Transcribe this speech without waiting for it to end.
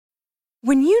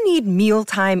When you need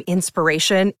mealtime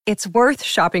inspiration, it's worth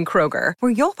shopping Kroger,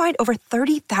 where you'll find over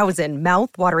 30,000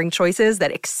 mouth-watering choices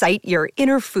that excite your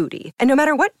inner foodie. And no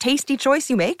matter what tasty choice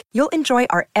you make, you'll enjoy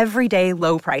our everyday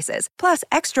low prices, plus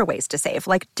extra ways to save,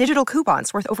 like digital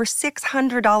coupons worth over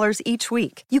 $600 each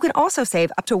week. You can also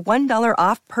save up to $1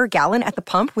 off per gallon at the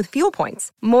pump with fuel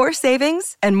points. More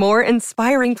savings and more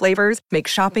inspiring flavors make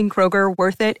shopping Kroger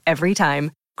worth it every time.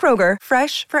 Kroger,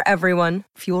 fresh for everyone.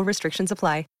 Fuel restrictions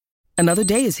apply. Another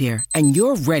day is here, and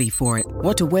you're ready for it.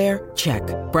 What to wear? Check.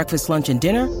 Breakfast, lunch, and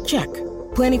dinner? Check.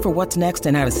 Planning for what's next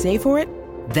and how to save for it?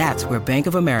 That's where Bank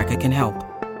of America can help.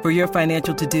 For your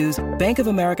financial to-dos, Bank of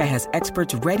America has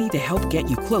experts ready to help get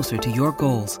you closer to your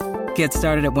goals. Get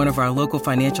started at one of our local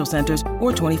financial centers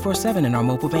or 24/7 in our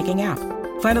mobile banking app.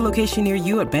 Find a location near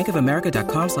you at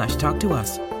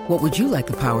bankofamerica.com/talktous. What would you like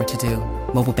the power to do?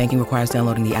 Mobile banking requires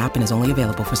downloading the app and is only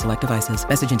available for select devices.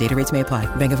 Message and data rates may apply.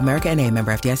 Bank of America N.A.,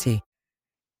 member FDIC.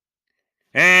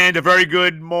 And a very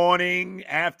good morning,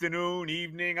 afternoon,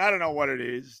 evening. I don't know what it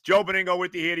is. Joe Beningo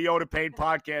with you here, the Oda Pain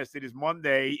Podcast. It is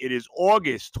Monday. It is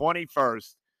August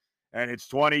 21st, and it's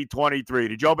 2023.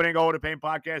 The Joe Beningo Oda Pain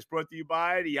Podcast brought to you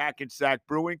by the Hackensack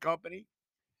Brewing Company,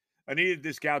 Anita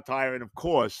Discount Tire, and, of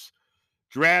course,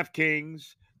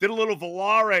 DraftKings. Did a little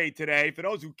Volare today for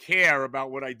those who care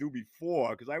about what I do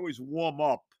before, because I always warm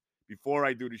up before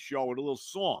I do the show with a little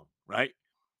song, right?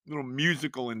 A little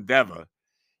musical endeavor.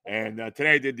 And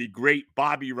today I did the great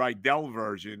Bobby Rydell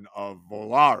version of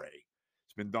Volare.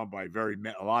 It's been done by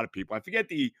a lot of people. I forget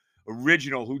the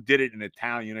original who did it in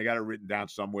Italian. I got it written down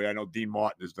somewhere. I know Dean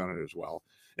Martin has done it as well.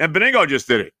 And Beningo just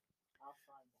did it.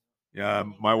 Yeah,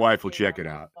 my wife will check it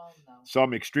out.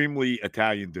 Some extremely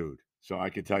Italian dude. So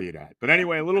I can tell you that. But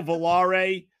anyway, a little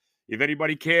Volare. If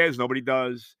anybody cares, nobody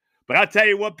does. But I'll tell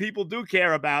you what people do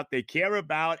care about. They care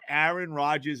about Aaron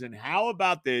Rodgers. And how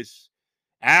about this?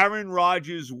 Aaron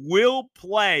Rodgers will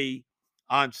play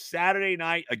on Saturday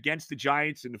night against the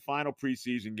Giants in the final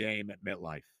preseason game at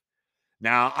MetLife.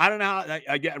 Now, I don't know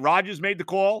how Rodgers made the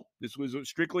call. This was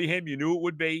strictly him. You knew it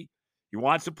would be. He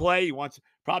wants to play. He wants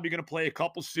probably going to play a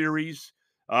couple series.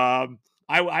 I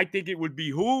think it would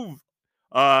behoove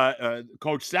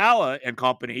Coach Saleh and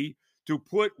company to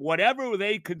put whatever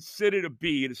they consider to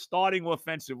be the starting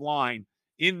offensive line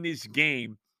in this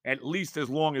game at least as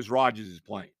long as Rodgers is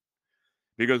playing.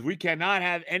 Because we cannot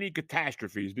have any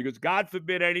catastrophes, because God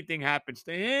forbid anything happens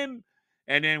to him,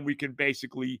 and then we can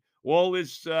basically, all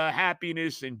this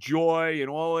happiness and joy and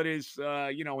all of this,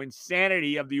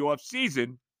 insanity of the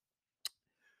offseason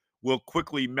will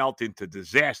quickly melt into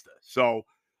disaster. So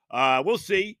we'll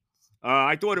see.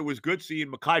 I thought it was good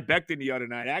seeing Mekhi Becton the other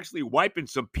night actually wiping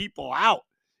some people out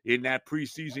in that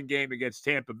preseason game against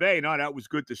Tampa Bay. No, that was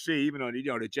good to see, even though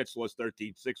the Jets lost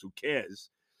 13-6. Who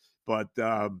cares? But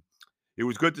it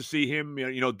was good to see him,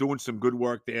 doing some good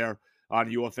work there on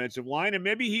the offensive line. And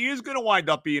maybe he is going to wind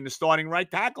up being the starting right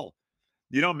tackle.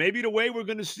 Maybe the way we're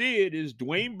going to see it is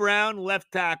Dwayne Brown,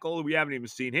 left tackle. We haven't even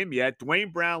seen him yet.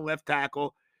 Dwayne Brown, left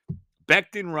tackle.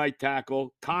 Becton, right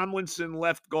tackle. Tomlinson,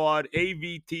 left guard.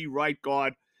 AVT, right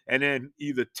guard. And then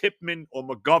either Tipman or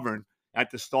McGovern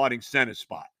at the starting center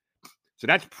spot. So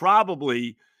that's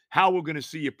probably how we're going to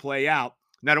see it play out.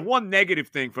 Now, the one negative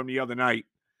thing from the other night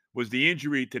was the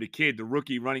injury to the kid, the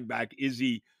rookie running back,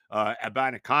 Izzy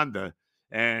Abanikanda.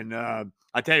 And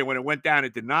I tell you, when it went down,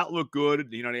 it did not look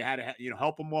good. They had to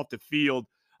help him off the field.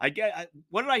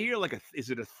 What did I hear? Is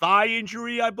it a thigh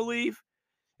injury, I believe?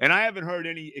 And I haven't heard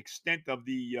any extent of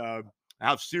the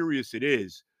how serious it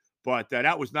is. But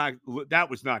that was not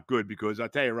good, because I'll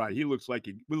tell you right, he looks like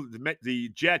the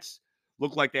Jets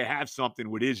look like they have something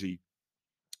with Izzy.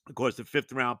 Of course, the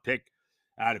 5th-round pick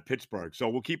out of Pittsburgh. So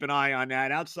we'll keep an eye on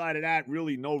that. Outside of that,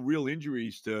 really no real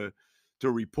injuries to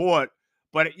report.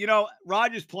 But,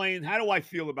 Rodgers playing, how do I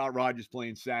feel about Rodgers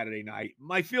playing Saturday night?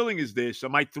 My feeling is this.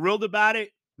 Am I thrilled about it?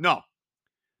 No.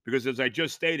 Because as I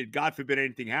just stated, God forbid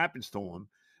anything happens to him.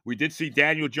 We did see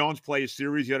Daniel Jones play a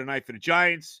series the other night for the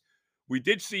Giants. We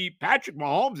did see Patrick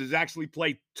Mahomes has actually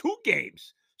played 2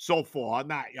 games so far.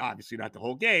 Obviously not the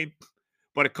whole game,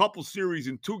 but a couple series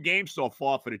in 2 games so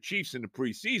far for the Chiefs in the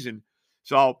preseason.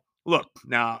 So, look,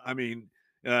 now,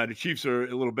 the Chiefs are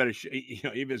a little better,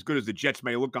 even as good as the Jets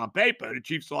may look on paper. The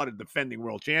Chiefs are the defending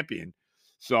world champion.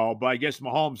 So, but I guess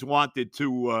Mahomes wanted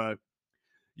to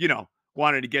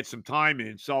get some time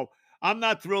in. So, I'm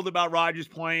not thrilled about Rodgers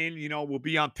playing. We'll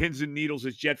be on pins and needles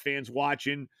as Jet fans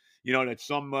watching, that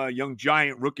some young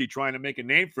giant rookie trying to make a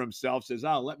name for himself says,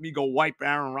 let me go wipe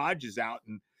Aaron Rodgers out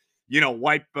and,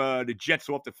 wipe the Jets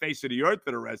off the face of the earth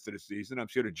for the rest of the season. I'm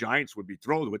sure the Giants would be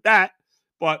thrilled with that.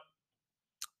 But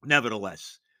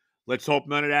nevertheless, Let's hope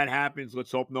none of that happens.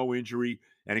 Let's hope no injury.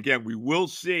 And again, we will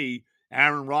see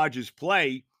Aaron Rodgers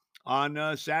play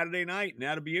on Saturday night, and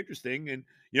that'll be interesting. And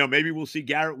maybe we'll see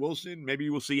Garrett Wilson. Maybe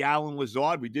we'll see Alan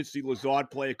Lazard. We did see Lazard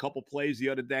play a couple plays the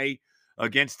other day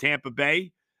against Tampa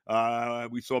Bay.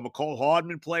 We saw McCole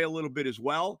Hardman play a little bit as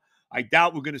well. I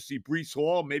doubt we're going to see Breece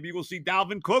Hall. Maybe we'll see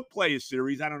Dalvin Cook play a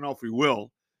series. I don't know if we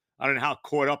will. I don't know how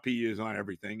caught up he is on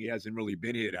everything. He hasn't really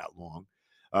been here that long.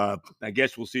 I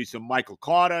guess we'll see some Michael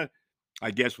Carter. I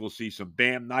guess we'll see some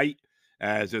Bam Knight,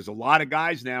 as there's a lot of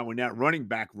guys now in that running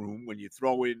back room when you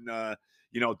throw in,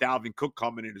 Dalvin Cook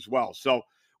coming in as well. So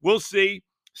we'll see.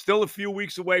 Still a few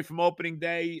weeks away from opening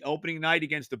night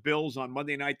against the Bills on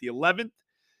Monday night, the 11th.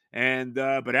 And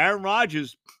but Aaron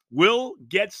Rodgers will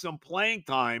get some playing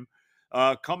time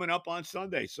coming up on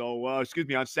Sunday. So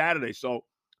on Saturday. So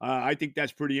I think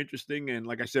that's pretty interesting. And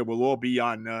like I said, we'll all be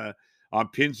on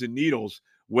pins and needles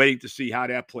waiting to see how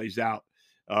that plays out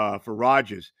for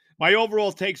Rodgers. My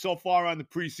overall take so far on the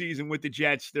preseason with the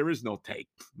Jets, there is no take,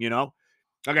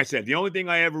 Like I said, the only thing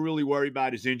I ever really worry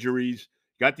about is injuries.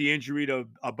 Got the injury to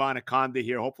Abanaconda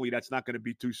here. Hopefully that's not going to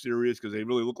be too serious because they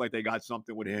really look like they got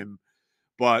something with him.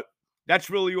 But that's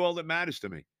really all that matters to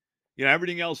me.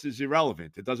 Everything else is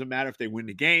irrelevant. It doesn't matter if they win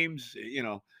the games.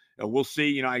 We'll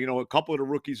see. A couple of the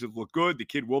rookies have looked good. The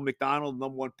kid Will McDonald,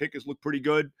 number one pick, has looked pretty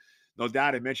good. No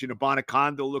doubt. I mentioned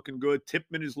Abanaconda looking good.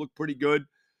 Tipman has looked pretty good.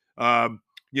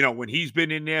 When he's been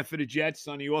in there for the Jets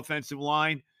on the offensive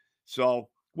line. So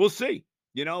we'll see.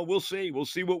 We'll see. We'll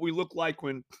see what we look like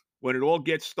when it all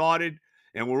gets started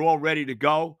and we're all ready to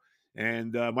go.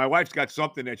 And my wife's got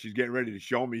something that she's getting ready to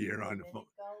show me here on the phone.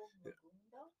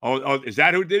 Oh, is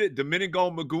that who did it? Domenico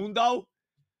Magundo?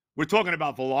 We're talking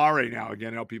about Volare now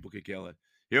again. How people could kill it.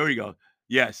 Here we go.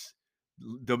 Yes.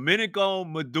 Domenico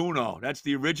Maduno. That's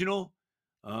the original?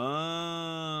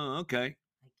 Okay.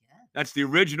 That's the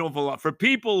original Volare. For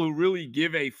people who really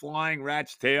give a flying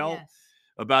rat's tail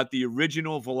about the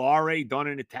original Volare done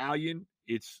in Italian,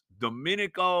 it's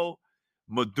Domenico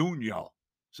Maduno.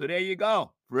 So there you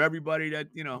go. For everybody that,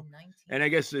 and I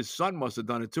guess his son must have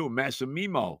done it too.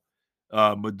 Massimino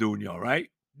Maduno, right?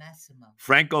 Massimo.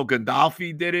 Franco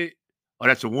Gandolfi did it. Oh,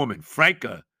 that's a woman.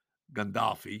 Franca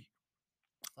Gandolfi.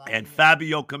 And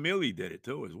Fabio Camilli did it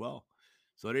too as well.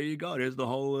 So there you go. There's the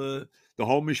whole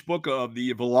mishpucha of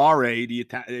the Volare,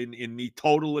 in the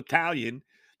total Italian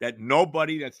that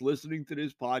nobody that's listening to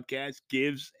this podcast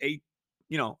gives a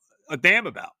damn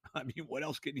about. I mean, what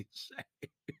else can you say?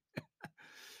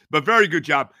 But very good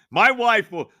job. My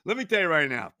wife will. Let me tell you right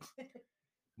now.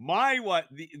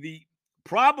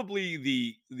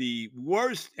 Probably the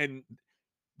worst and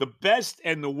the best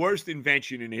and the worst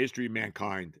invention in the history of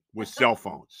mankind was cell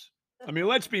phones. I mean,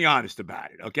 let's be honest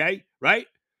about it, okay? Right?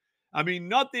 I mean,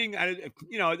 nothing,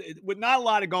 with not a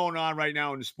lot of going on right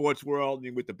now in the sports world. I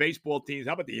mean, with the baseball teams,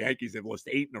 how about the Yankees? They've lost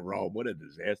 8 in a row. What a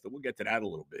disaster. We'll get to that a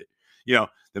little bit.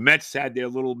 The Mets had their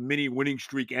little mini winning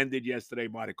streak ended yesterday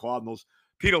by the Cardinals.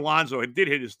 Pete Alonso did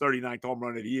hit his 39th home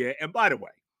run of the year. And by the way,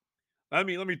 let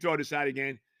me throw this out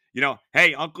again.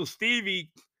 Hey, Uncle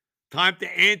Stevie, time to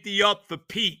ante up for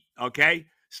Pete, okay?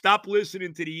 Stop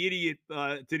listening to the idiot,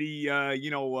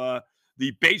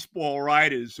 the baseball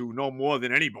writers who know more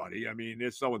than anybody. I mean,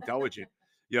 they're so intelligent.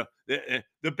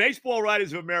 The baseball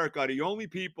writers of America are the only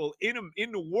people in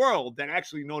the world that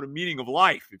actually know the meaning of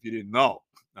life, if you didn't know.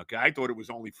 Okay, I thought it was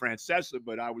only Francesa,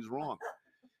 but I was wrong.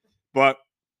 But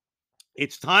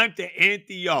it's time to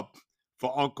ante up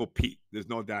for Uncle Pete. There's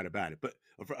no doubt about it. But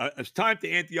it's time to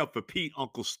ante up for Pete,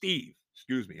 Uncle Steve.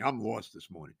 Excuse me, I'm lost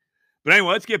this morning. But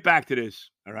anyway, let's get back to this,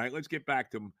 all right? Let's get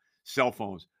back to cell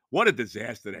phones. What a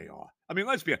disaster they are. I mean,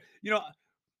 let's be honest.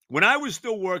 When I was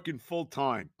still working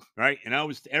full-time, right, and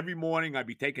every morning I'd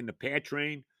be taking the PAD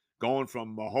train, going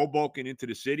from Hoboken into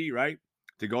the city, right,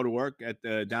 to go to work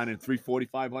down in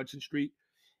 345 Hudson Street.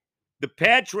 The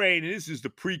PAD train, and this is the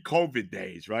pre-COVID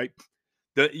days, right,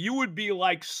 you would be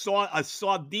like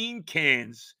sardine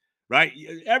cans, right?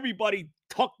 Everybody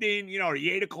tucked in,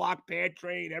 the 8 o'clock PAD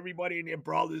train, everybody and their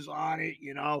brothers on it,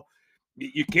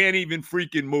 You can't even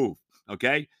freaking move,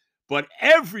 okay? But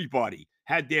everybody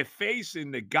had their face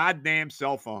in the goddamn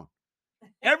cell phone.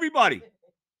 Everybody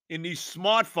in these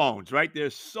smartphones, right? They're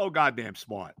so goddamn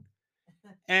smart.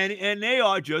 And they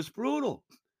are just brutal.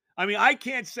 I mean, I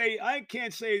can't say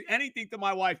anything to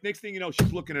my wife. Next thing you know,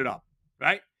 she's looking it up,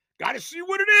 right? Got to see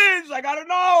what it is. I got to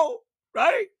know,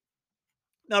 right?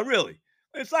 No, really.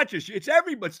 It's not just you. It's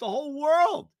everybody. It's the whole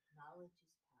world.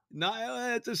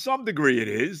 No, to some degree it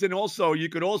is. And also, you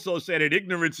could also say that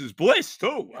ignorance is bliss,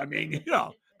 too. I mean,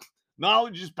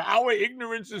 knowledge is power.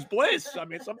 Ignorance is bliss. I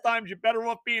mean, sometimes you're better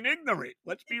off being ignorant.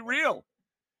 Let's be real.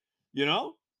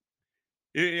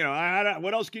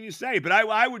 What else can you say? But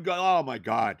I would go, oh my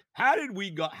God, how did we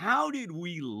go? How did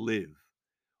we live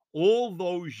all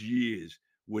those years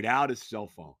without a cell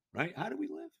phone? Right? How did we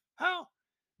live? How? I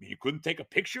mean, you couldn't take a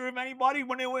picture of anybody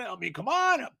when they were. I mean, come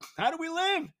on, how do we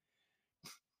live?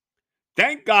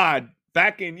 Thank God,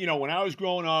 back in when I was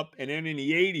growing up, and then in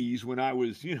the '80s when I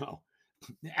was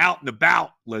out and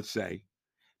about, let's say.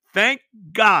 Thank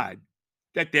God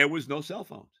that there was no cell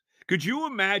phones. Could you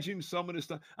imagine some of the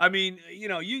stuff? I mean,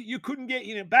 you couldn't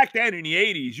get, back then in the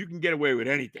 '80s, you can get away with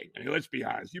anything. I mean, let's be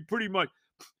honest. You pretty much,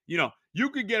 you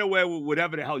could get away with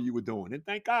whatever the hell you were doing. And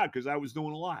thank God, because I was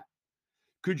doing a lot.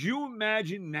 Could you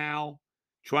imagine now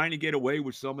trying to get away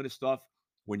with some of the stuff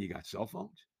when you got cell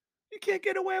phones? You can't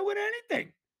get away with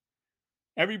anything.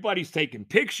 Everybody's taking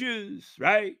pictures,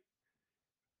 right?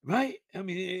 Right? I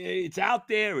mean, it's out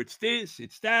there. It's this,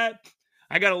 it's that.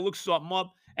 I got to look something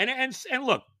up. And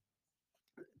look,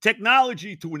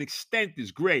 technology to an extent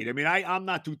is great. I mean, I'm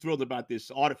not too thrilled about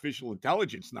this artificial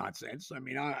intelligence nonsense. I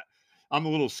mean, I'm a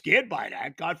little scared by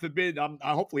that. God forbid.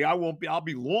 Hopefully, I won't be. I'll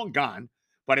be long gone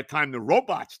by the time the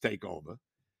robots take over.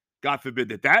 God forbid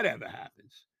that ever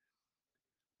happens.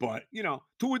 But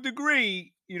to a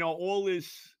degree, all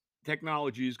this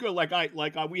technology is good.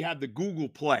 We have the Google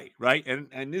Play, right?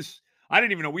 And this, I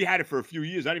didn't even know we had it for a few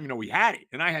years. I didn't even know we had it,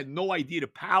 and I had no idea the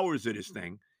powers of this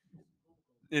thing.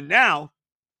 And now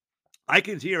I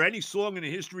can hear any song in the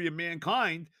history of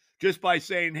mankind just by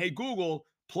saying, "Hey Google,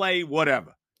 play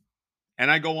whatever,"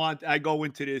 and I go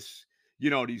into this,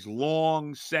 these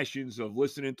long sessions of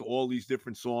listening to all these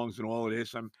different songs and all of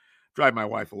this. I'm driving my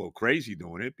wife a little crazy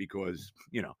doing it because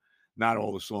not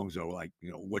all the songs are like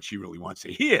what she really wants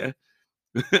to hear.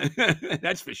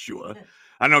 That's for sure.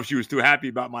 I don't know if she was too happy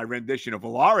about my rendition of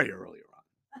Valaria earlier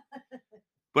on.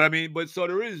 But I mean, so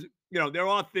there is, there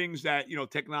are things that,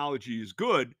 technology is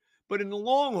good, but in the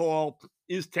long haul,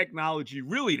 is technology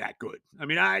really that good? I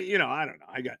mean, I don't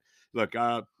know. Look,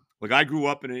 I grew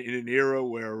up in an era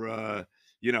where,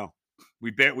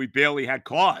 we barely had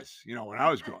cars, when I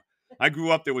was growing up. I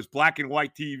grew up, there was black and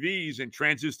white TVs and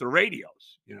transistor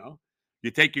radios,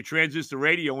 You take your transistor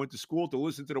radio into school to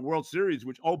listen to the World Series,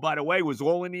 which, oh, by the way, was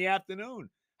all in the afternoon.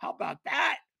 How about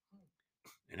that?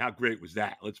 And how great was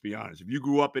that? Let's be honest. If you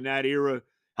grew up in that era,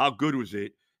 how good was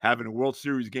it having the World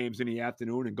Series games in the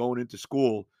afternoon and going into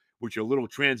school with your little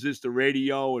transistor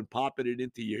radio and popping it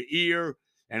into your ear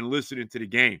and listening to the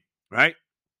game, right?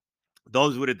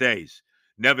 Those were the days,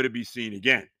 never to be seen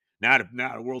again. Now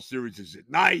the World Series is at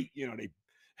night.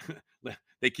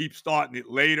 They keep starting it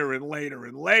later and later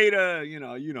and later. You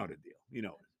know the deal. You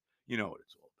know what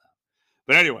it's all about.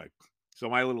 But anyway, so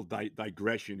my little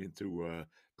digression into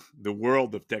the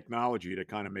world of technology that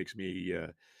kind of makes me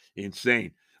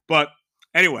insane. But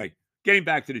anyway, getting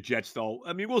back to the Jets, though.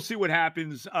 I mean, we'll see what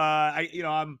happens.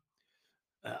 I'm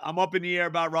up in the air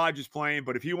about Rodgers playing,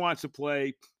 but if he wants to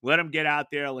play, let him get out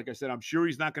there. Like I said, I'm sure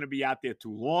he's not going to be out there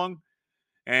too long,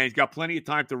 and he's got plenty of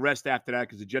time to rest after that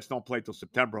because the Jets don't play till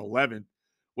September 11th.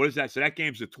 What is that? So that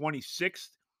game's the 26th.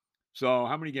 So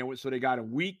how many games? So they got a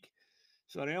week.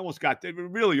 So they were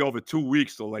really over 2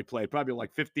 weeks till they play, probably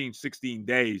like 15, 16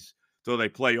 days till they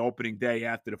play opening day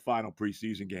after the final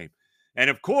preseason game. And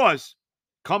of course,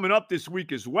 coming up this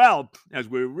week as well, as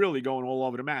we're really going all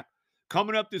over the map,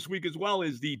 coming up this week as well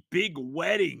is the big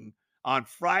wedding on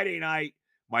Friday night.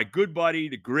 My good buddy,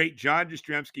 the great John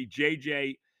Jastrzemski,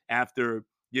 JJ, after,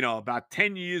 about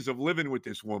 10 years of living with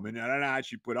this woman, and I don't know how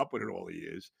she put up with it all the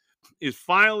years, is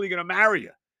finally going to marry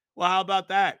her. Well, how about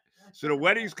that? So the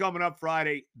wedding's coming up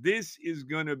Friday. This is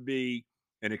going to be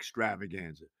an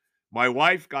extravaganza. My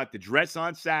wife got the dress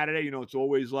on Saturday. It's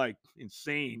always like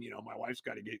insane. My wife's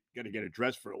got to get a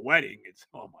dress for a wedding. It's,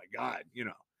 oh my God,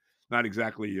 not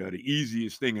exactly the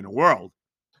easiest thing in the world.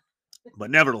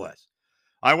 But nevertheless,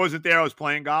 I wasn't there. I was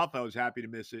playing golf. I was happy to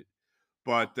miss it.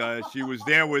 But she was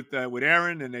there with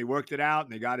Erin, and they worked it out,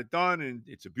 and they got it done. And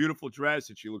it's a beautiful dress,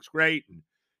 and she looks great. And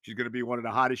she's going to be one of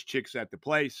the hottest chicks at the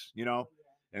place, and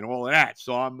all of that.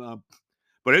 So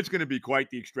but it's going to be quite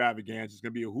the extravaganza. It's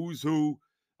going to be a who's who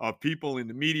of people in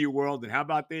the media world. And how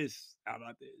about this?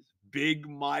 Big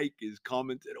Mike is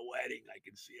coming to the wedding. I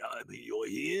can see. I mean, you're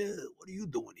here. What are you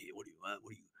doing here? What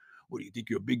do you think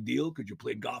you're a big deal? Because you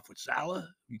played golf with Salah?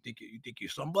 You think you're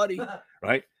somebody,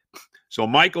 right? So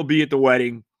Mike will be at the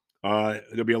wedding.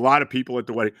 There'll be a lot of people at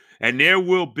the wedding, and there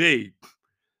will be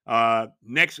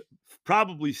next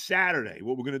probably Saturday.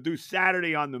 What we're going to do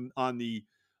Saturday on the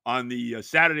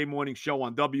Saturday morning show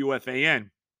on WFAN,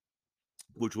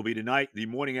 which will be the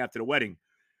morning after the wedding.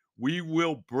 We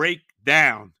will break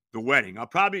down the wedding.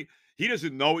 He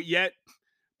doesn't know it yet,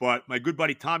 but my good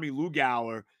buddy Tommy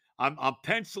Lugauer, I'm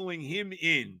penciling him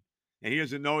in, and he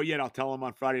doesn't know it yet. I'll tell him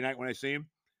on Friday night when I see him.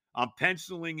 I'm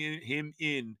penciling him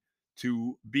in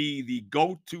to be the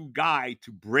go-to guy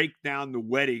to break down the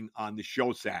wedding on the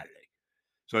show Saturday.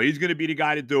 So he's going to be the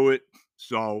guy to do it.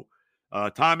 So,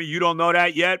 Tommy, you don't know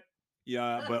that yet,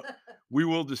 yeah, but we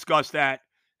will discuss that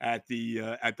at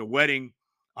the wedding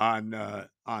on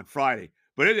Friday.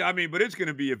 But it's going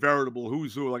to be a veritable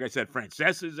who's who. Like I said,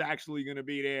 Francesa's actually going to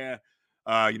be there.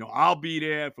 I'll be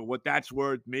there for what that's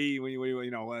worth. Me,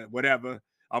 whatever.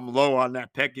 I'm low on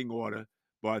that pecking order,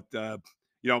 but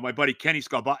my buddy Kenny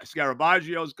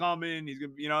Scarabaggio's coming. He's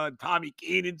gonna, Tommy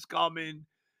Keenan's coming.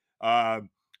 Uh,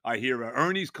 I hear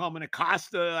Ernie's coming.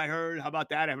 Acosta, I heard. How about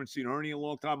that? I haven't seen Ernie in a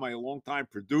long time. My longtime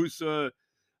producer.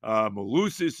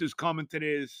 Malusis is coming to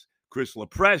this. Chris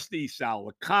Lepresti,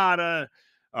 Sal Licata,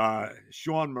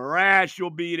 Sean Marash will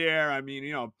be there. I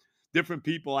mean, different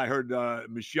people. I heard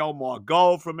Michelle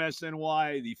Margot from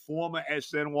SNY, the former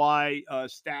SNY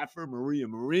staffer, Maria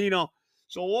Marino.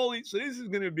 So this is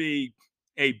going to be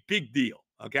a big deal,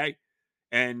 okay?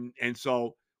 And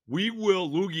so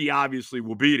Lugey obviously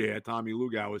will be there, Tommy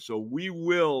Lugauer. So we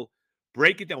will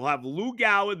break it down. We'll have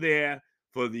Lugauer there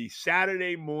for the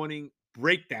Saturday morning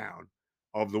breakdown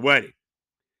of the wedding.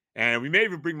 And we may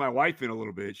even bring my wife in a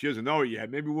little bit. She doesn't know it yet.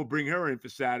 Maybe we'll bring her in for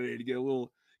Saturday to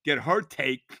get her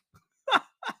take.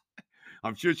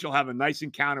 I'm sure she'll have a nice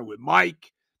encounter with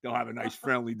Mike. They'll have a nice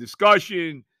friendly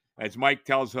discussion as Mike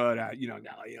tells her that,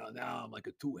 now I'm like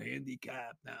a 2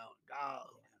 handicap now.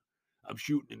 I'm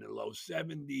shooting in the low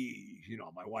 70s.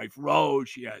 My wife Rose,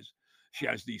 she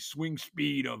has the swing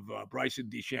speed of Bryson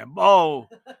DeChambeau.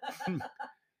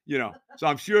 So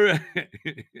I'm sure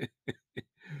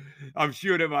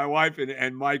that my wife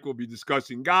and Mike will be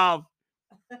discussing golf.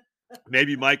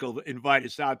 Maybe Mike will invite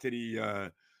us out to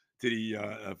the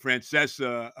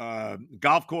Francesa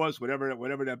golf course, whatever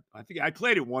that. I think I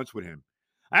played it once with him.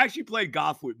 I actually played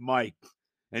golf with Mike,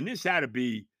 and this had to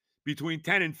be between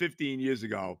 10 and 15 years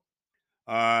ago.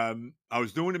 I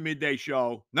was doing a midday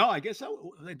show. No, I guess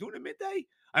was I doing a midday?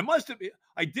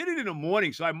 I did it in the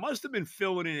morning, so I must have been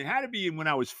filling in. It had to be when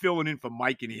I was filling in for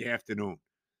Mike in the afternoon.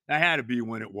 That had to be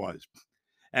when it was.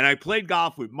 And I played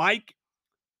golf with Mike,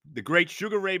 the great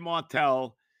Sugar Ray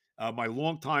Martell, my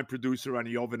longtime producer on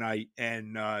the overnight,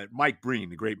 and Mike Breen,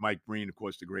 the great Mike Breen, of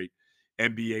course, the great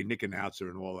NBA Nick announcer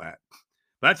and all that.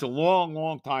 That's a long,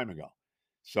 long time ago.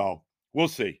 So we'll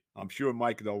see. I'm sure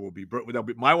Mike, though, will be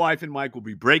my wife and Mike will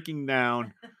be breaking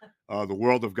down the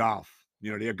world of golf,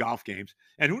 their golf games.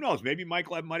 And who knows, maybe Mike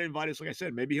might invite us, like I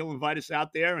said, maybe he'll invite us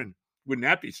out there, and wouldn't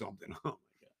that be something? Oh,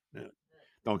 my God.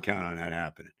 Don't count on that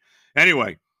happening.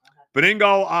 Anyway,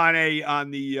 Beningo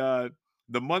on the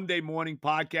Monday morning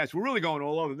podcast. We're really going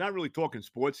all over. Not really talking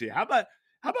sports here. How about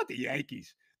the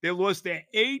Yankees? They lost their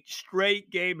 8th straight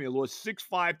game. They lost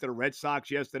 6-5 to the Red Sox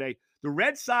yesterday. The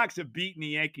Red Sox have beaten the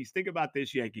Yankees. Think about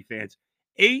this, Yankee fans.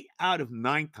 8 out of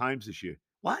 9 times this year.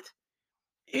 What?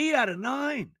 8 out of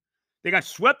 9. They got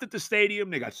swept at the stadium.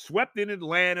 They got swept in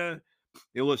Atlanta.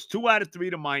 They lost 2 out of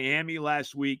 3 to Miami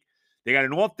last week. They got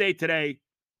an off day today.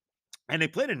 And they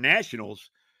played the Nationals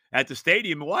at the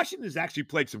stadium. Washington's actually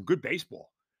played some good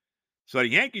baseball. So the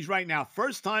Yankees right now,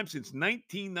 first time since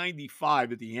 1995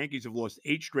 that the Yankees have lost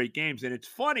 8 straight games. And it's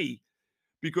funny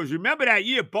because remember that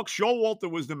year, Buck Showalter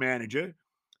was the manager.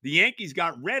 The Yankees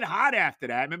got red hot after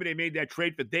that. Remember they made that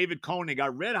trade for David Cohn. They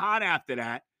got red hot after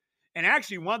that and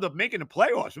actually wound up making the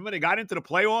playoffs. Remember they got into the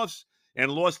playoffs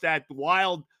and lost that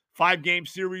wild 5-game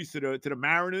series to the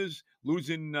Mariners,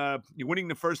 winning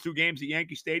the first 2 games at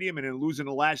Yankee Stadium and then losing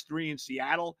the last 3 in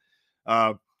Seattle.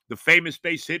 The famous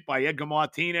base hit by Edgar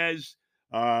Martinez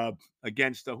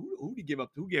against who did he give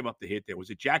up? Who gave up the hit there? Was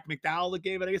it Jack McDowell that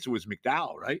gave it? I guess it was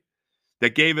McDowell, right?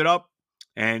 That gave it up.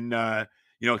 And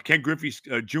Ken Griffey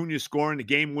Jr. scoring the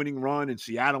game-winning run and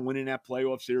Seattle winning that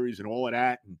playoff series and all of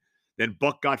that. And then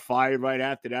Buck got fired right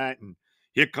after that. And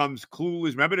here comes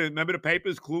Clueless. Remember the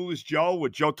papers? Clueless Joe, where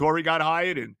Joe Torre got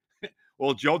hired, and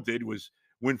all Joe did was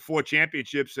win 4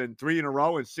 championships and 3 in a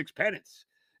row and 6 pennants.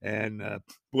 And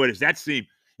boy, does that seem?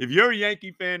 If you're a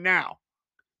Yankee fan now,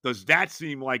 does that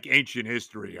seem like ancient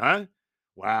history, huh?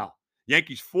 Wow.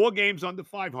 Yankees 4 games under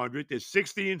 500. They're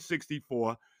 60 and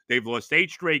 64. They've lost 8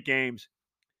 straight games.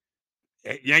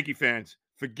 Yankee fans,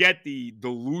 forget the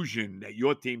delusion that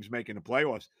your team's making the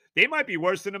playoffs. They might be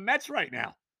worse than the Mets right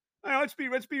now. Let's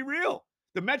be real.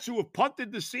 The Mets who have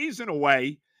punted the season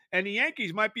away, and the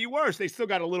Yankees might be worse. They still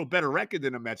got a little better record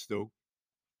than the Mets do.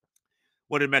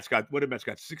 What did Mets got?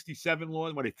 67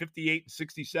 losses? What are they, 58 and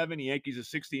 67? The Yankees are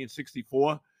 60 and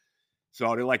 64.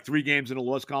 So they're like 3 games in the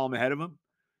loss column ahead of them.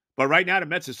 But right now, the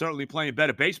Mets are certainly playing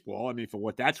better baseball. I mean, for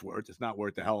what that's worth, it's not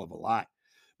worth a hell of a lot.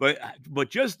 But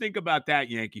just think about that,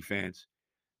 Yankee fans.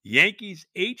 Yankees,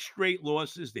 8 straight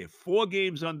losses. They're 4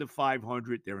 games under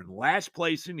 500. They're in last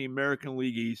place in the American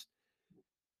League East.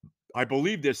 I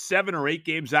believe they're 7 or 8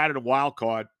 games out of the wild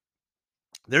card.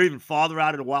 They're even farther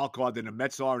out of the wild card than the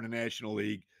Mets are in the National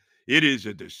League. It is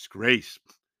a disgrace.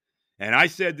 And I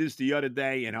said this the other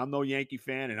day, and I'm no Yankee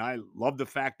fan, and I love the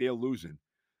fact they're losing.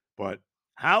 But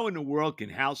how in the world can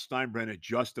Hal Steinbrenner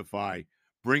justify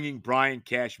bringing Brian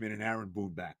Cashman and Aaron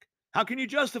Boone back? How can you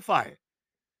justify it?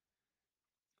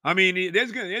 I mean,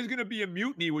 there's gonna be a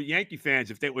mutiny with Yankee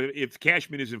fans if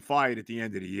Cashman isn't fired at the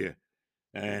end of the year,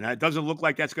 and it doesn't look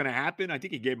like that's going to happen. I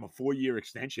think he gave him a 4-year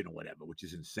extension or whatever, which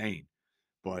is insane.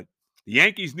 But the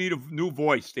Yankees need a new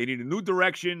voice. They need a new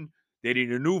direction. They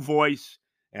need a new voice,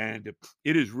 and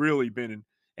it has really been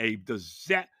a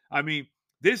disaster. I mean,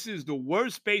 this is the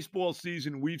worst baseball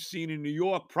season we've seen in New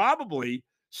York probably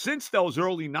since those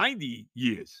early '90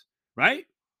 years, right?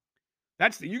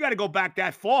 You got to go back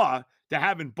that far to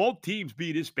having both teams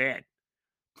be this bad.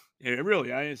 Yeah,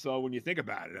 really. So when you think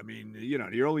about it, I mean,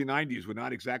 the early '90s were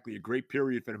not exactly a great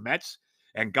period for the Mets,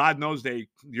 and God knows the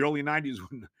early '90s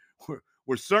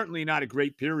were certainly not a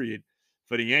great period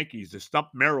for the Yankees, the Stump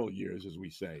Merrill years, as we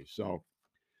say. So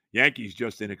Yankees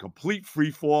just in a complete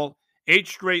free fall, 8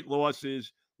 straight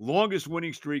losses, longest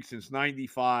winning streak since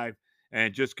 '95,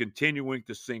 and just continuing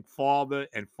to sink farther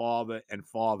and farther and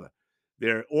farther.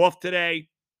 They're off today.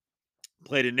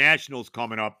 Play the Nationals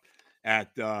coming up at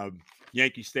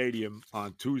Yankee Stadium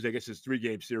on Tuesday. I guess it's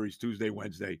 3-game series, Tuesday,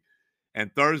 Wednesday,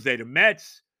 and Thursday. The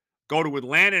Mets go to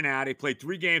Atlanta now. They play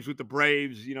 3 games with the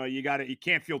Braves. You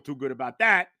can't feel too good about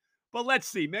that. But let's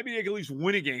see. Maybe they can at least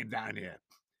win a game down there.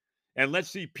 And let's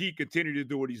see Pete continue to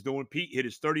do what he's doing. Pete hit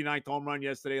his 39th home run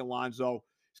yesterday, Alonzo.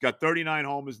 He's got 39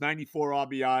 homers, 94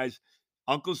 RBIs.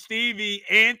 Uncle Stevie,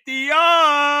 ante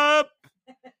up.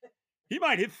 He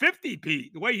might hit 50,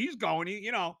 Pete. The way he's going,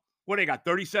 they got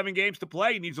 37 games to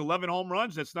play. He needs 11 home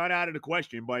runs. That's not out of the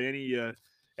question by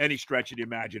any stretch of the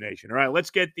imagination. All right, let's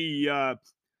get the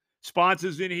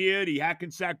sponsors in here. The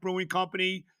Hackensack Brewing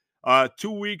Company.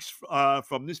 2 weeks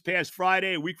from this past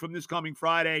Friday, a week from this coming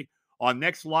Friday, our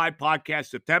next live podcast,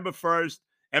 September 1st.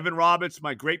 Evan Roberts,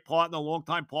 my great partner,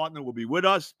 longtime partner, will be with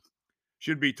us.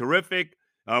 Should be terrific.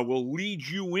 We'll lead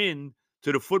you in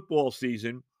to the football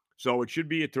season. So it should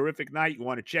be a terrific night. You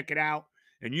want to check it out.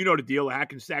 And you know the deal.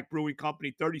 Hackensack Brewing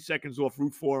Company, 30 seconds off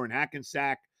Route 4 in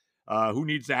Hackensack. Who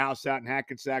needs a house out in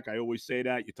Hackensack? I always say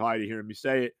that. You're tired of hearing me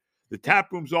say it. The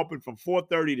tap room's open from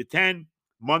 4:30 to 10,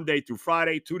 Monday through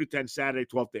Friday, 2 to 10 Saturday,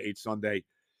 12 to 8 Sunday.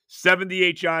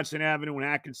 78 Johnson Avenue in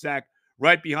Hackensack,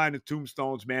 right behind the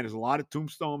Tombstones. Man, there's a lot of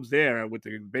tombstones there with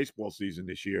the baseball season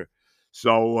this year.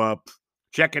 So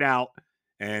check it out.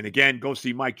 And again, go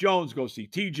see Mike Jones. Go see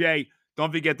TJ.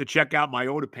 Don't forget to check out my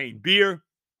Oda Payne beer.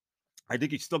 I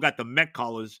think he's still got the Met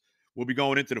colors. We'll be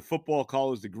going into the football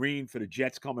colors, the green for the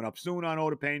Jets coming up soon on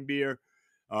Oda Payne beer.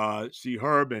 See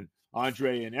Herb and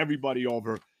Andre and everybody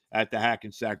over at the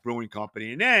Hackensack Brewing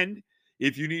Company. And then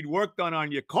if you need work done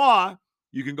on your car,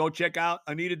 you can go check out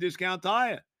Anita Discount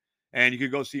Tire. And you can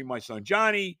go see my son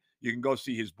Johnny. You can go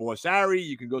see his boss Ari.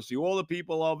 You can go see all the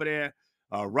people over there.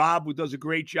 Rob, who does a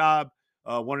great job,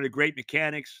 one of the great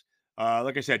mechanics.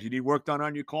 Like I said, you need work done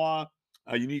on your car.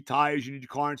 You need tires. You need your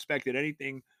car inspected.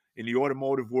 Anything in the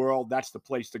automotive world, that's the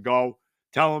place to go.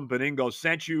 Tell them Beningo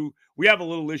sent you. We have a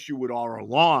little issue with our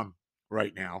alarm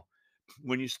right now.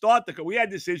 When you start we had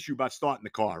this issue about starting the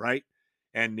car, right?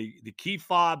 And the key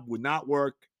fob would not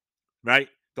work, right?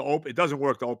 It doesn't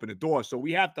work to open the door. So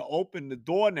we have to open the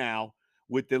door now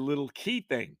with the little key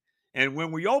thing. And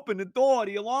when we open the door,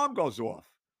 the alarm goes off.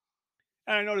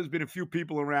 And I know there's been a few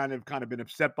people around that have kind of been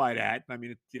upset by that. I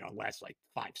mean, it lasts like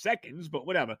 5 seconds, but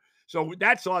whatever. So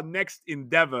that's our next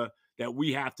endeavor that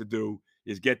we have to do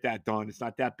is get that done. It's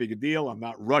not that big a deal. I'm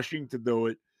not rushing to do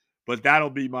it, but that'll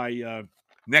be my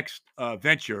next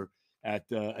venture at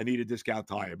Anita Discount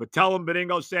Tire. But tell them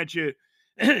Beningo sent you.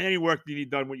 Any work you need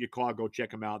done with your car, go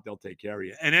check them out. They'll take care of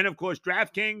you. And then, of course,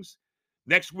 DraftKings.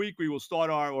 Next week, we will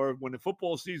start or when the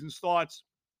football season starts,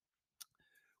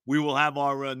 we will have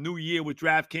our new year with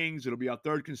DraftKings. It'll be our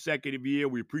 3rd consecutive year.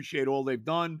 We appreciate all they've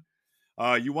done.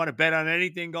 You want to bet on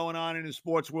anything going on in the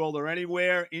sports world or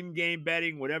anywhere, in-game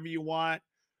betting, whatever you want,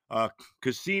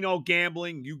 casino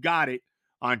gambling, you got it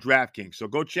on DraftKings. So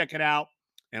go check it out.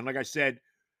 And like I said,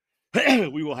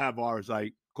 we will have ours.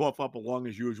 I cough up along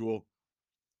as usual.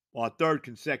 Our 3rd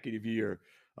consecutive year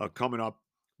coming up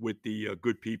with the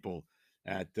good people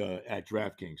at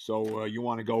DraftKings. So you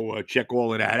want to go check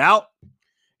all of that out.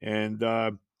 And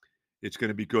It's going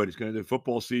to be good. It's going to be the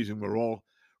football season. We're all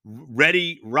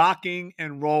ready, rocking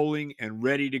and rolling and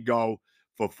ready to go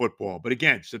for football. But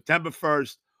again, September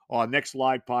 1st, our next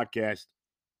live podcast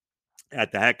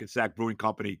at the Hackensack Brewing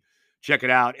Company. Check it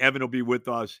out. Evan will be with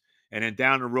us. And then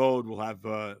down the road, we'll have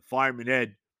Fireman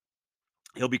Ed.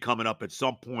 He'll be coming up at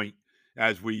some point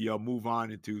as we move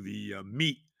on into the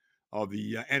meat of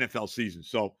the NFL season.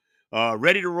 So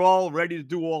ready to roll, ready to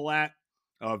do all that.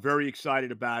 Very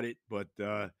excited about it. But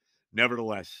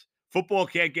nevertheless, football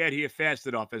can't get here fast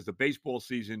enough as the baseball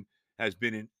season has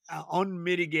been an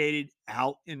unmitigated,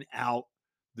 out-and-out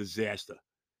disaster.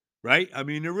 Right? I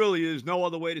mean, there really is no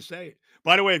other way to say it.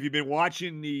 By the way, have you been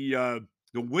watching the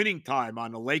winning time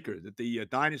on the Lakers, the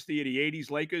dynasty of the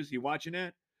 80s Lakers? You watching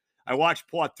that? I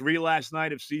watched part 3 last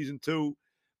night of season 2.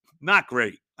 Not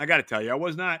great. I got to tell you,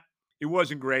 it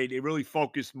wasn't great. It really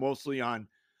focused mostly on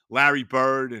Larry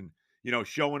Bird and,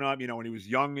 showing up, when he was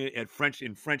young in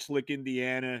French Lick,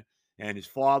 Indiana, and his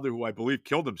father, who I believe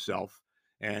killed himself.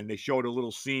 And they showed a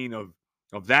little scene of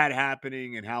that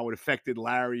happening and how it affected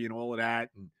Larry and all of that.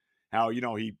 And how,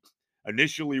 he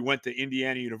initially went to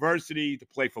Indiana University to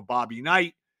play for Bobby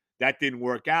Knight. That didn't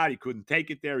work out. He couldn't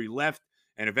take it there. He left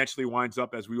and eventually winds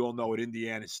up, as we all know, at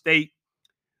Indiana State,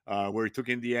 where he took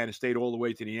Indiana State all the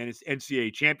way to the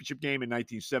NCAA championship game in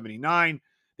 1979.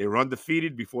 They were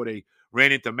undefeated before they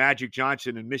ran into Magic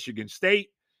Johnson and Michigan State.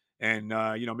 And,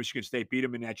 Michigan State beat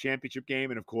them in that championship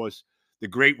game. And, of course, the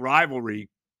great rivalry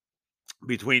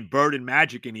between Bird and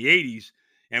Magic in the 80s.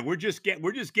 And we're just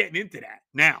getting into that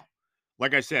now.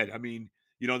 Like I said, I mean,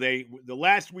 the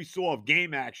last we saw of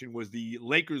game action was the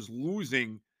Lakers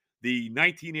losing the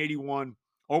 1981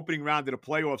 opening round of the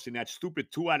playoffs in that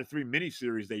stupid 2-out-of-3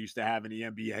 miniseries they used to have in the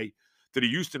NBA to the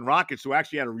Houston Rockets, who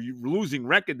actually had a losing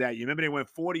record that year. Remember, they went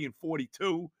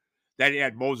 40-42. They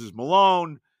had Moses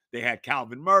Malone. They had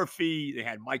Calvin Murphy. They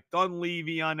had Mike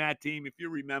Dunleavy on that team, if you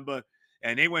remember.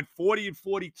 And they went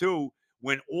 40-42,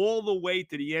 went all the way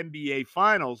to the NBA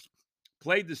Finals,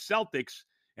 played the Celtics,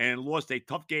 and lost a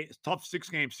tough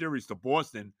 6-game series to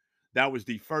Boston. That was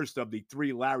the first of the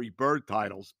 3 Larry Bird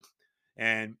titles.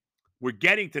 And we're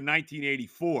getting to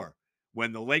 1984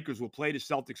 when the Lakers will play the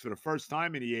Celtics for the first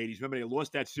time in the 80s. Remember, they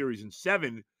lost that series in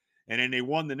 7, and then they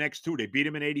won the next 2. They beat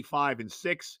them in 85 and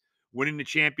 6, winning the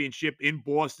championship in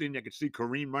Boston. You can see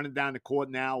Kareem running down the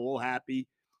court now, all happy.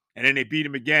 And then they beat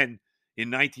him again in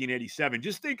 1987.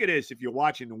 Just think of this if you're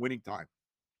watching the winning time.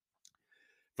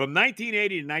 From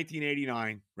 1980 to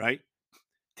 1989, right?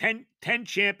 10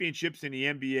 championships in the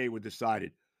NBA were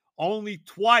decided. Only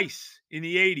twice in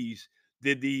the 80s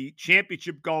did the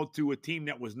championship go to a team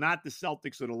that was not the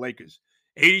Celtics or the Lakers.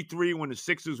 83 when the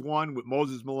Sixers won with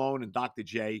Moses Malone and Dr.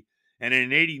 J. And then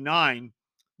in 89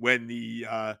 when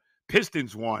the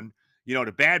Pistons won,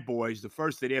 the bad boys, the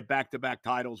first of their back-to-back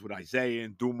titles with Isaiah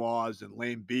and Dumas and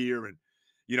Lane Beer and,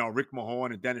 Rick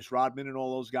Mahorn and Dennis Rodman and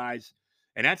all those guys.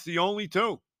 And that's the only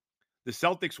 2. The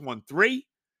Celtics won 3.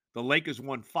 The Lakers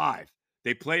won 5.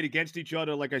 They played against each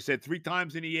other, like I said, 3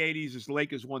 times in the 80s. The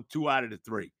Lakers won 2 out of the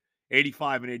 3.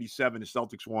 85 and 87, the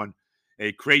Celtics won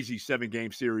a crazy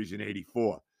 7-game series in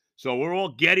 84. So we're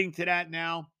all getting to that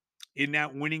now in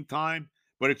that winning time.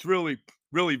 But it's really,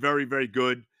 really very, very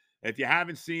good. If you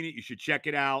haven't seen it, you should check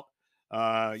it out.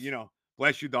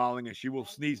 Bless you, darling. And she will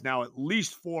sneeze now at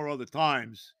least 4 other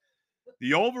times.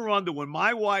 The over-under, when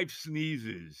my wife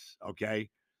sneezes, okay,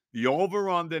 the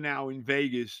over-under now in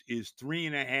Vegas is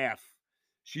 3.5.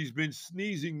 She's been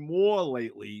sneezing more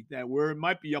lately, where it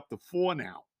might be up to 4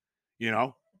 now.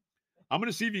 I'm going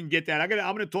to see if you can get that. I'm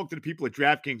going to talk to the people at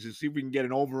DraftKings and see if we can get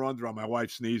an over-under on my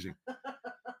wife sneezing.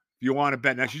 If you want to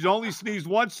bet. Now, she's only sneezed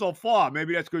once so far.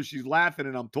 Maybe that's because she's laughing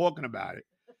and I'm talking about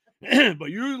it. But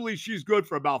usually she's good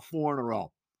for about 4 in a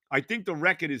row. I think the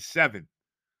record is 7.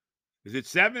 Is it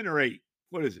 7 or 8?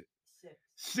 What is it?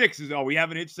 6 is, we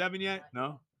haven't hit 7 yet?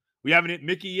 No? We haven't hit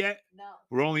Mickey yet? No.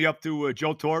 We're only up to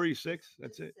Joe Torre, 6?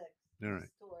 That's it? 6. All right.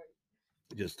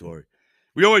 Just Torre.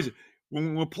 We always,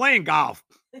 when we're playing golf,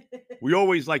 we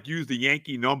always use the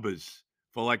Yankee numbers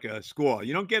for a score.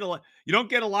 You don't get a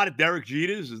lot of Derek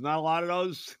Jeters. There's not a lot of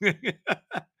those. You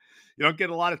don't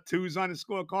get a lot of 2s on the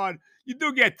scorecard. You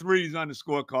do get 3s on the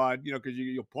scorecard, because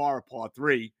you'll par a par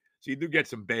 3. So you do get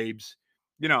some babes.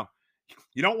 You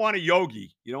don't want a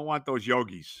yogi. You don't want those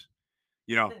yogis.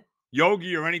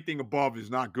 Yogi or anything above is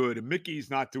not good. And Mickey's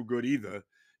not too good either.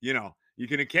 You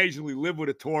can occasionally live with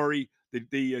a Tory.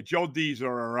 The Joe D's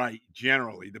are all right,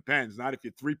 generally. Depends. Not if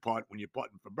you 3-putt when you're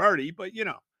putting for birdie, but,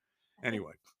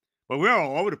 Anyway. But we're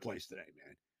all over the place today,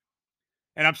 man.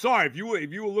 And I'm sorry, if you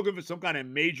were looking for some kind of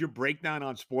major breakdown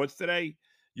on sports today,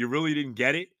 you really didn't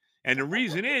get it. And the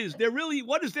reason is,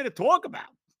 what is there to talk about?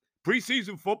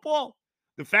 preseason football,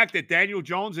 the fact that Daniel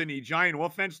Jones and the Giant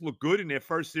offense looked good in their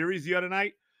first series the other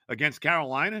night against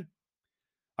Carolina,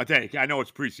 I tell you, I know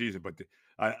it's preseason, but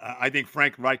I think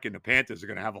Frank Reich and the Panthers are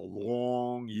going to have a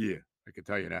long year. I can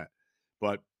tell you that.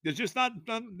 But there's just not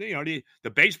the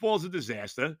baseball's a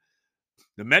disaster.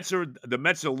 The Mets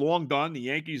are long done. The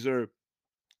Yankees are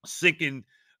sinking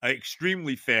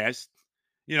extremely fast.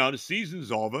 The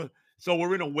season's over. So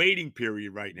we're in a waiting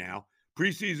period right now.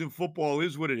 Preseason football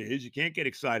is what it is. You can't get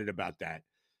excited about that.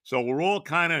 So we're all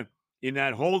kind of in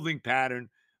that holding pattern,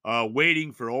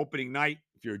 waiting for opening night.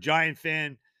 If you're a Giant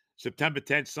fan, September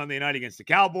 10th, Sunday night against the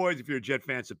Cowboys. If you're a Jet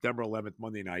fan, September 11th,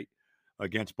 Monday night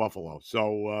against Buffalo.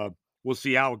 So we'll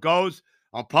see how it goes.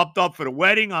 I'm pumped up for the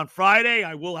wedding on Friday.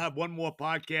 I will have one more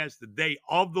podcast the day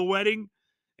of the wedding,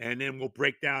 and then we'll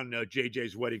break down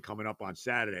JJ's wedding coming up on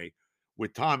Saturday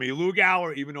with Tommy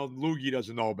Lugauer, even though Loogie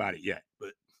doesn't know about it yet.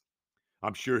 But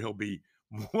I'm sure he'll be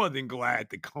more than glad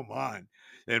to come on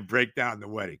and break down the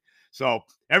wedding. So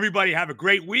everybody have a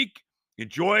great week.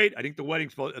 Enjoy it. I think the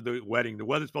weather's supposed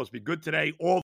to be good today. All